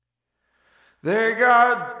They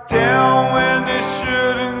got down when they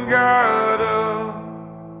shouldn't got up.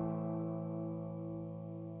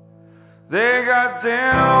 They got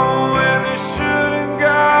down when they shouldn't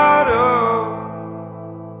got up.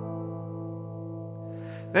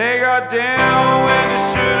 They got down when they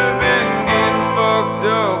should have been getting fucked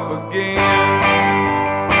up again.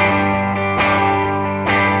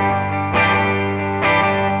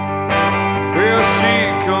 Well, she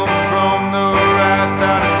comes from the right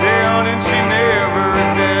side of town, and she never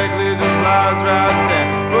exactly just lies right there.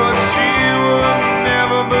 But she would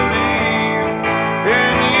never believe,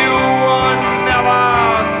 and you would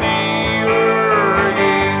never see her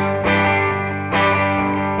again.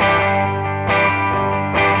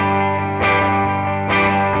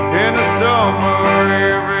 In the summer,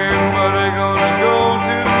 everybody gonna go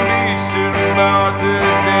to the beach, to the bar, to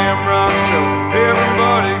the damn rock show.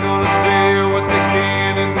 Everybody gonna say what they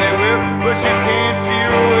can and they will, but you can't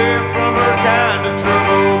steer away from her kind of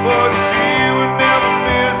trouble. But she would never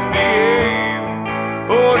misbehave.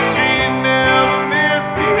 Oh, she never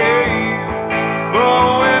misbehave.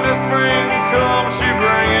 But when the spring comes, she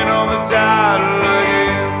bringing on the title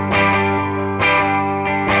again.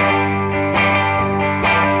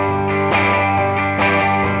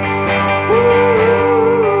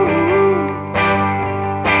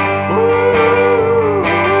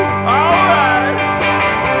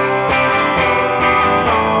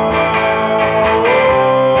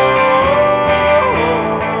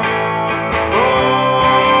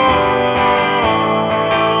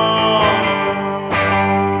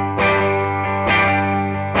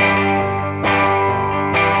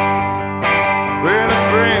 When the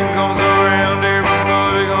spring comes around,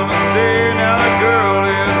 everybody gonna stay. Now the girl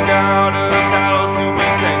has got a title to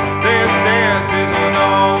maintain. Their sass isn't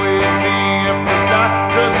always seen at first sight,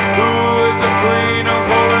 just who is the queen on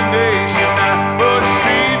coronation night. But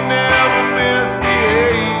she never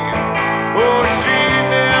misbehave. Oh, she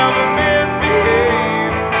never misbehave.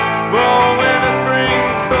 But when the spring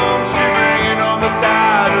comes, she bringing on the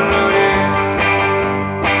title again.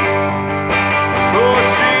 Oh,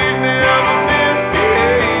 she never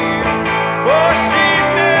misbehave. Oh, she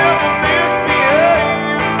never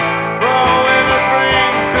misbehave. But when the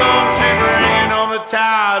spring comes, she bringing on the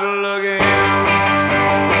title again.